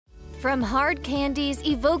From hard candies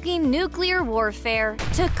evoking nuclear warfare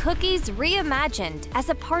to cookies reimagined as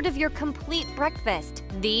a part of your complete breakfast,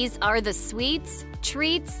 these are the sweets,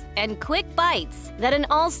 treats, and quick bites that an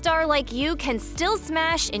all-star like you can still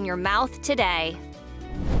smash in your mouth today.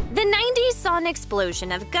 The 90s saw an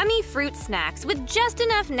explosion of gummy fruit snacks with just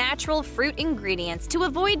enough natural fruit ingredients to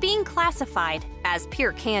avoid being classified as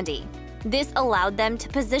pure candy. This allowed them to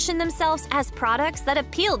position themselves as products that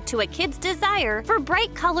appealed to a kid's desire for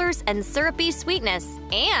bright colors and syrupy sweetness,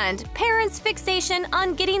 and parents' fixation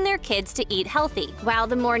on getting their kids to eat healthy. While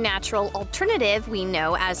the more natural alternative we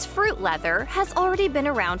know as fruit leather has already been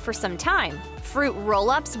around for some time, fruit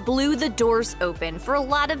roll-ups blew the doors open for a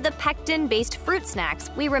lot of the pectin-based fruit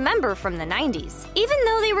snacks we remember from the 90s. Even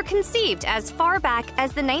though they were conceived as far back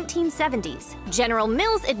as the 1970s, General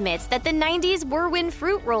Mills admits that the 90s were when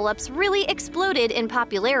fruit roll-ups really exploded in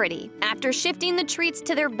popularity. After shifting the treats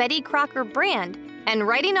to their Betty Crocker brand and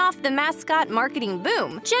writing off the mascot marketing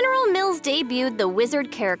boom, General Mills debuted the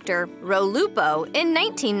wizard character Rolupo in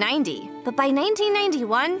 1990. But by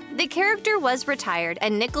 1991, the character was retired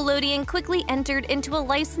and Nickelodeon quickly entered into a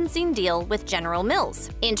licensing deal with General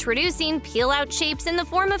Mills, introducing peel-out shapes in the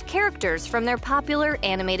form of characters from their popular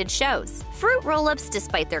animated shows. Fruit roll-ups,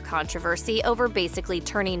 despite their controversy over basically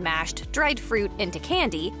turning mashed, dried fruit into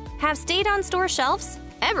candy, have stayed on store shelves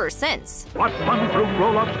ever since. What fun fruit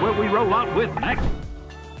roll-ups will we roll out with next?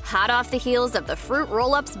 Hot off the heels of the fruit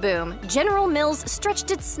roll-ups boom, General Mills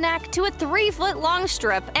stretched its snack to a 3-foot-long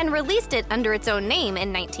strip and released it under its own name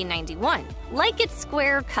in 1991. Like its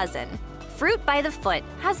square cousin, Fruit by the Foot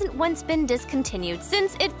hasn't once been discontinued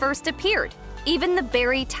since it first appeared. Even the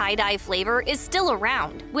berry tie-dye flavor is still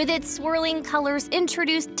around, with its swirling colors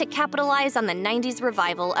introduced to capitalize on the 90s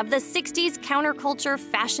revival of the 60s counterculture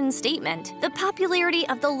fashion statement. The popularity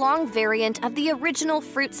of the long variant of the original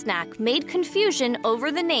fruit snack made confusion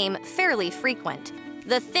over the name fairly frequent.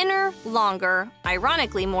 The thinner, longer,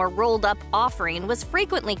 ironically more rolled-up offering was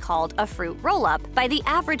frequently called a fruit roll-up by the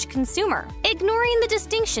average consumer, ignoring the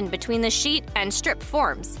distinction between the sheet and strip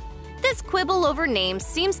forms. This quibble over names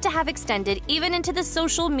seems to have extended even into the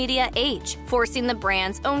social media age, forcing the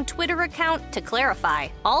brand's own Twitter account to clarify.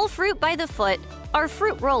 All fruit by the foot are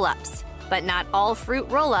fruit roll-ups, but not all fruit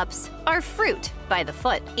roll-ups are fruit by the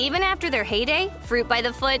foot. Even after their heyday, Fruit by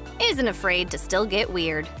the Foot isn't afraid to still get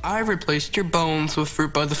weird. I've replaced your bones with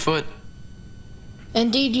Fruit by the Foot.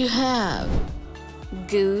 Indeed you have.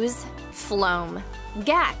 Gooze, phloem,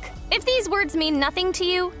 gack. If these words mean nothing to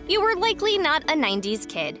you, you were likely not a 90s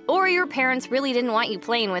kid, or your parents really didn't want you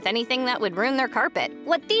playing with anything that would ruin their carpet.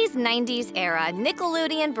 What these 90s era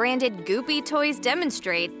Nickelodeon-branded goopy toys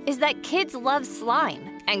demonstrate is that kids love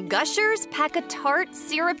slime, and Gushers pack a tart,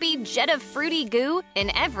 syrupy jet of fruity goo in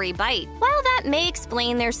every bite. While that may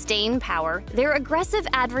explain their staying power, their aggressive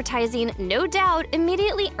advertising no doubt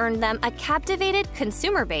immediately earned them a captivated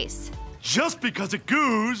consumer base. Just because it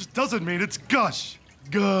goos doesn't mean it's gush.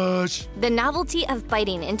 Gush. The novelty of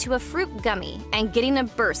biting into a fruit gummy and getting a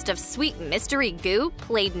burst of sweet mystery goo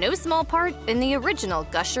played no small part in the original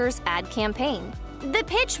Gushers ad campaign. The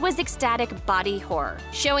pitch was ecstatic body horror,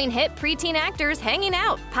 showing hit preteen actors hanging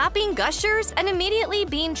out, popping Gushers, and immediately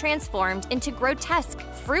being transformed into grotesque,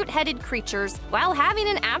 fruit-headed creatures while having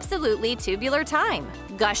an absolutely tubular time.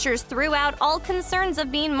 Gushers threw out all concerns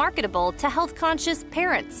of being marketable to health-conscious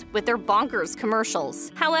parents with their bonkers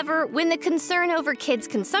commercials. However, when the concern over kids'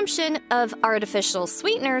 consumption of artificial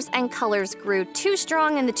sweeteners and colors grew too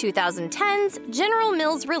strong in the 2010s, General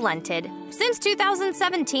Mills relented. Since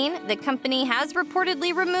 2017, the company has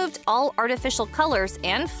reportedly removed all artificial colors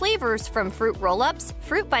and flavors from fruit roll-ups,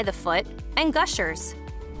 Fruit by the Foot, and Gushers.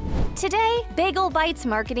 Today, Bagel Bites'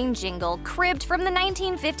 marketing jingle, cribbed from the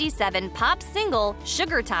 1957 pop single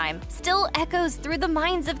Sugar Time, still echoes through the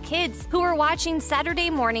minds of kids who are watching Saturday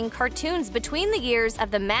morning cartoons between the years of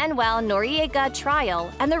the Manuel Noriega trial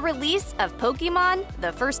and the release of Pokémon,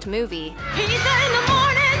 the first movie. Pizza in the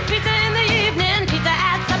morning, pizza in the evening, pizza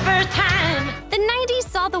at supper time. The 90s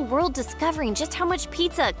saw the world discovering just how much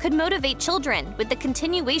pizza could motivate children, with the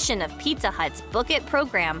continuation of Pizza Hut's Book It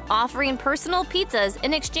program, offering personal pizzas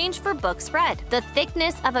in exchange for books read. The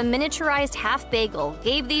thickness of a miniaturized half bagel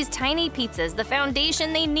gave these tiny pizzas the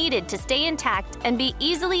foundation they needed to stay intact and be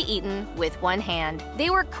easily eaten with one hand. They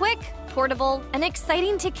were quick, portable, and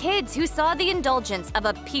exciting to kids who saw the indulgence of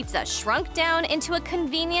a pizza shrunk down into a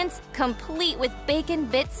convenience complete with bacon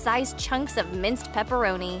bit-sized chunks of minced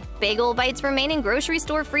pepperoni. Bagel Bites remain in grocery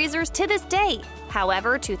store freezers to this day.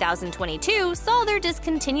 However, 2022 saw their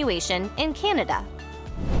discontinuation in Canada.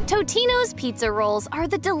 Totino's pizza rolls are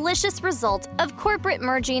the delicious result of corporate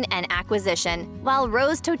merging and acquisition. While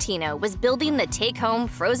Rose Totino was building the take-home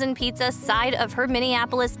frozen pizza side of her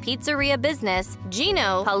Minneapolis pizzeria business,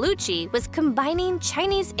 Gino Paolucci was combining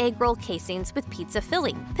Chinese egg roll casings with pizza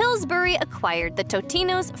filling. Pillsbury acquired the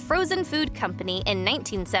Totino's frozen food company in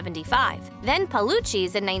 1975, then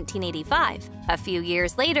Paolucci's in 1985. A few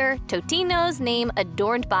years later, Totino's name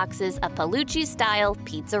adorned boxes of Paolucci-style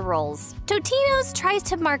pizza rolls. Totino's tries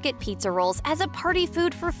to market pizza rolls as a party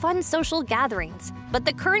food for fun social gatherings, but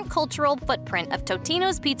the current cultural footprint of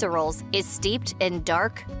Totino's pizza rolls is steeped in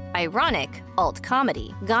dark, ironic alt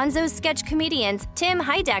comedy. Gonzo's sketch comedians Tim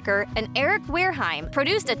Heidecker and Eric Wareheim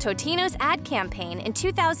produced a Totino's ad campaign in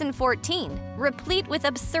 2014, replete with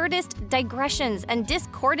absurdist digressions and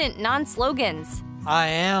discordant non-slogans. I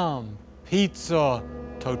am Pizza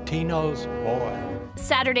Totino's boy.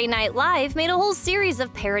 Saturday Night Live made a whole series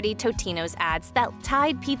of parody Totino's ads that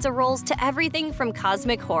tied pizza rolls to everything from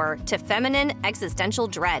cosmic horror to feminine existential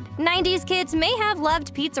dread. 90s kids may have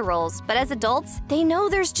loved pizza rolls, but as adults, they know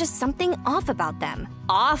there's just something off about them.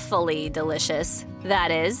 Awfully delicious, that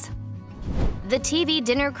is. The TV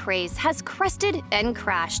dinner craze has crested and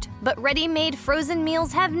crashed, but ready-made frozen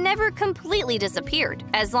meals have never completely disappeared.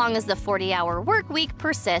 As long as the 40-hour work week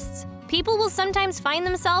persists, people will sometimes find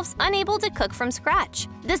themselves unable to cook from scratch.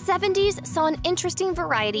 The 70s saw an interesting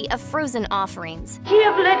variety of frozen offerings.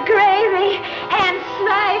 Giblet gravy and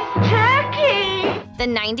sliced turkey. The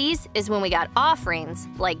 90s is when we got offerings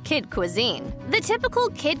like Kid Cuisine. The typical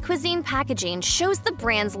Kid Cuisine packaging shows the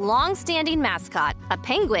brand's long-standing mascot, a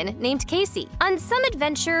penguin named Casey, on some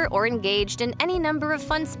adventure or engaged in any number of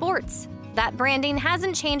fun sports. That branding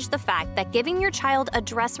hasn't changed the fact that giving your child a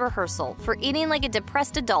dress rehearsal for eating like a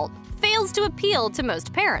depressed adult fails to appeal to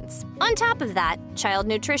most parents. On top of that, child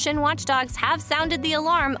nutrition watchdogs have sounded the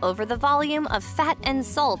alarm over the volume of fat and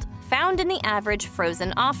salt found in the average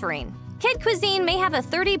frozen offering. Kid Cuisine may have a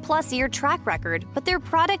 30-plus year track record, but their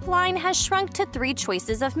product line has shrunk to 3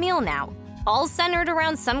 choices of meal now, all centered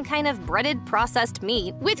around some kind of breaded processed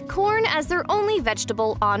meat, with corn as their only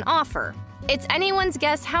vegetable on offer. It's anyone's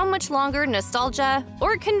guess how much longer nostalgia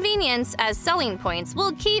or convenience as selling points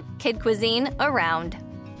will keep Kid Cuisine around.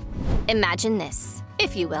 Imagine this,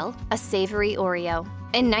 if you will, a savory Oreo.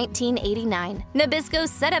 In 1989, Nabisco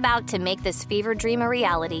set about to make this fever dream a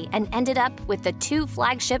reality and ended up with the 2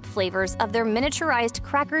 flagship flavors of their miniaturized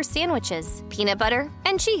cracker sandwiches, peanut butter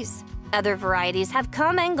and cheese. Other varieties have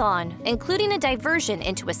come and gone, including a diversion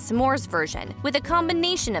into a s'mores version with a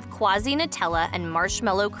combination of quasi-Nutella and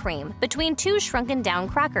marshmallow cream between 2 shrunken-down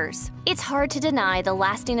crackers. It's hard to deny the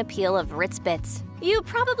lasting appeal of Ritz Bits. You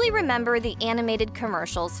probably remember the animated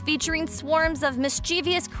commercials featuring swarms of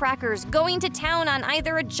mischievous crackers going to town on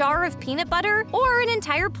either a jar of peanut butter or an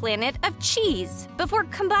entire planet of cheese before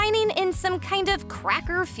combining in some kind of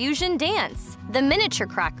cracker fusion dance. The miniature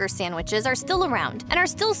cracker sandwiches are still around and are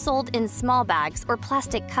still sold in small bags or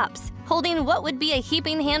plastic cups, holding what would be a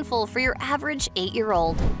heaping handful for your average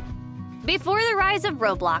 8-year-old. Before the rise of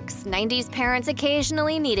Roblox, 90s parents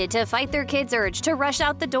occasionally needed to fight their kids' urge to rush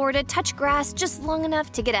out the door to touch grass just long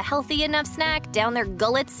enough to get a healthy enough snack down their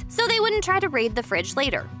gullets so they wouldn't try to raid the fridge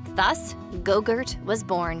later. Thus, Go-Gurt was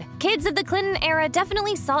born. Kids of the Clinton era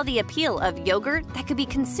definitely saw the appeal of yogurt that could be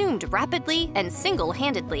consumed rapidly and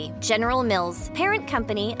single-handedly. General Mills, parent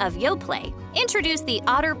company of Yoplait, introduced the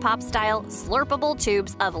Otter Pop-style slurpable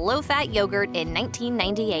tubes of low-fat yogurt in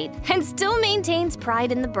 1998 and still maintains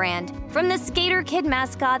pride in the brand. From the skater kid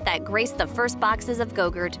mascot that graced the first boxes of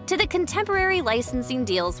Go-Gurt to the contemporary licensing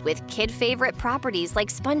deals with kid-favorite properties like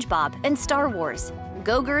SpongeBob and Star Wars,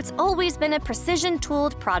 Go-Gurt's always been a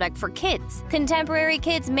precision-tooled product for kids. Contemporary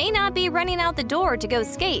kids may not be running out the door to go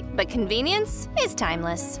skate, but convenience is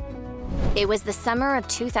timeless. It was the summer of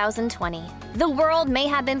 2020. The world may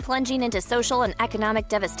have been plunging into social and economic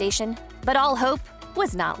devastation, but all hope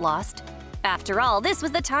was not lost. After all, this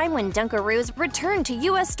was the time when Dunkaroos returned to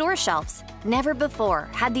U.S. store shelves. Never before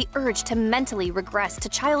had the urge to mentally regress to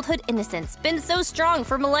childhood innocence been so strong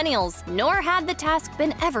for millennials, nor had the task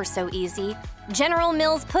been ever so easy. General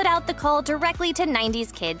Mills put out the call directly to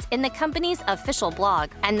 90s kids in the company's official blog,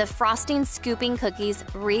 and the frosting scooping cookies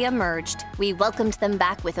re-emerged. We welcomed them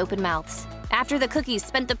back with open mouths. After the cookies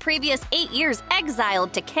spent the previous 8 years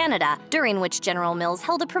exiled to Canada, during which General Mills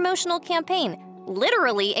held a promotional campaign,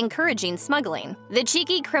 literally encouraging smuggling. The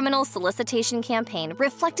cheeky criminal solicitation campaign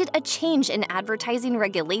reflected a change in advertising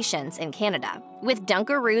regulations in Canada, with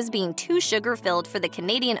Dunkaroos being too sugar-filled for the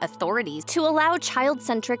Canadian authorities to allow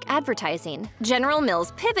child-centric advertising. General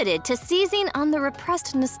Mills pivoted to seizing on the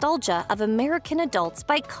repressed nostalgia of American adults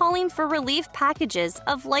by calling for relief packages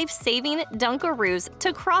of life-saving Dunkaroos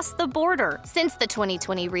to cross the border. Since the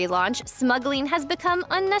 2020 relaunch, smuggling has become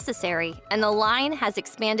unnecessary, and the line has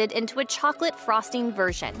expanded into a chocolate frosting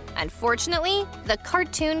version. Unfortunately, the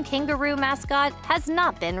cartoon kangaroo mascot has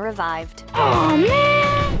not been revived. Oh,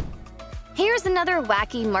 man! Here's another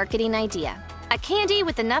wacky marketing idea. A candy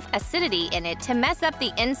with enough acidity in it to mess up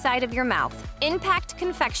the inside of your mouth. Impact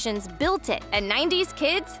Confections built it, and 90s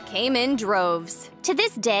kids came in droves. To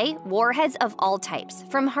this day, Warheads of all types,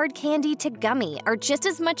 from hard candy to gummy, are just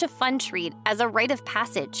as much a fun treat as a rite of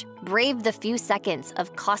passage. Brave the few seconds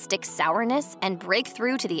of caustic sourness and break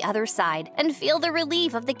through to the other side and feel the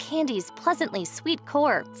relief of the candy's pleasantly sweet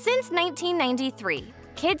core. Since 1993,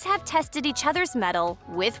 kids have tested each other's mettle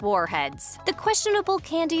with Warheads. The questionable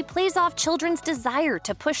candy plays off children's desire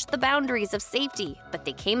to push the boundaries of safety, but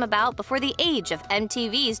they came about before the age of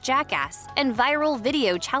MTV's Jackass and viral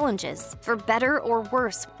video challenges. For better or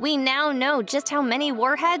worse, we now know just how many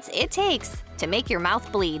Warheads it takes to make your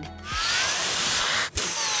mouth bleed.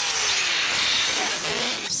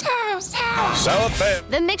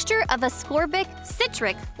 The mixture of ascorbic,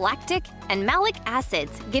 citric, lactic, and malic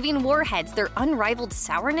acids giving Warheads their unrivaled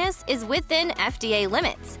sourness is within FDA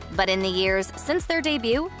limits. But in the years since their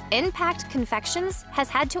debut, Impact Confections has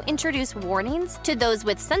had to introduce warnings to those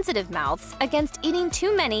with sensitive mouths against eating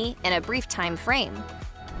too many in a brief time frame.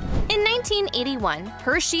 In 1981,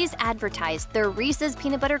 Hershey's advertised their Reese's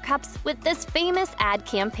peanut butter cups with this famous ad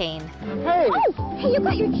campaign. Hey! Oh, hey, you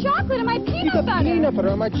got your chocolate and my peanut butter! Peanut butter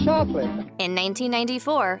on my chocolate. In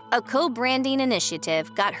 1994, a co-branding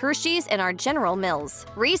initiative got Hershey's and our General Mills.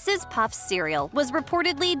 Reese's Puffs cereal was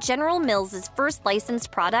reportedly General Mills' first licensed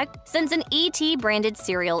product since an ET-branded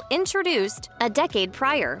cereal introduced a decade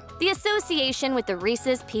prior. The association with the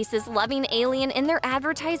Reese's Pieces loving alien in their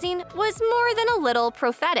advertising was more than a little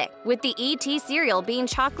prophetic, with the ET cereal being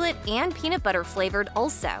chocolate and peanut butter flavored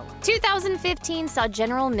also. 2015 saw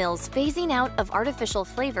General Mills phasing out of artificial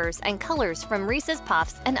flavors and colors from Reese's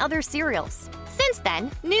Puffs and other cereals. Since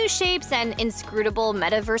then, new shapes and inscrutable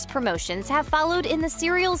metaverse promotions have followed in the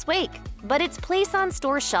cereal's wake, but its place on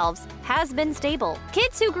store shelves has been stable.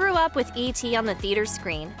 Kids who grew up with ET on the theater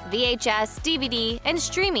screen, VHS, DVD, and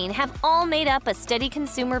streaming have all made up a steady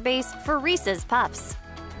consumer base for Reese's Puffs.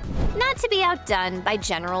 Not to be outdone by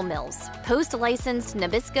General Mills, Post licensed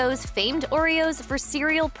Nabisco's famed Oreos for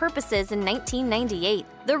cereal purposes in 1998.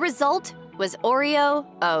 The result was Oreo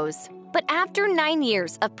O's. But after 9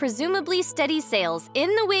 years of presumably steady sales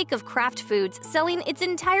in the wake of Kraft Foods selling its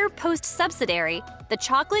entire Post subsidiary, the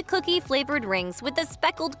chocolate cookie-flavored rings with the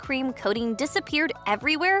speckled cream coating disappeared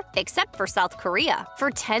everywhere except for South Korea.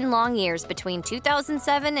 For 10 long years between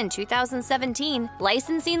 2007 and 2017,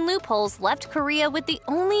 licensing loopholes left Korea with the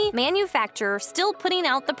only manufacturer still putting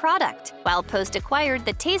out the product, while Post acquired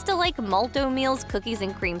the taste-alike Malt-O-Meal's cookies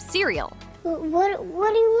and cream cereal. What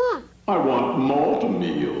do you want? I want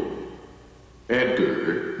Malt-O-Meal.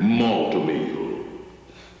 Edgar Malt-O-Meal.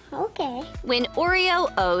 Okay. When Oreo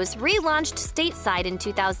O's relaunched stateside in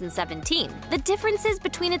 2017, the differences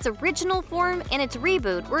between its original form and its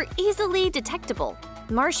reboot were easily detectable.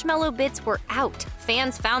 Marshmallow bits were out,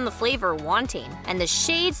 fans found the flavor wanting, and the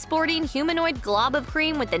shade-sporting humanoid glob of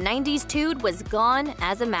cream with the 90s tood was gone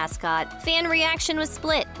as a mascot. Fan reaction was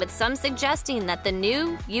split, with some suggesting that the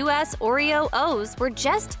new US Oreo O's were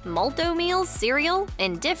just Malt-O-Meal cereal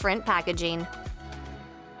in different packaging.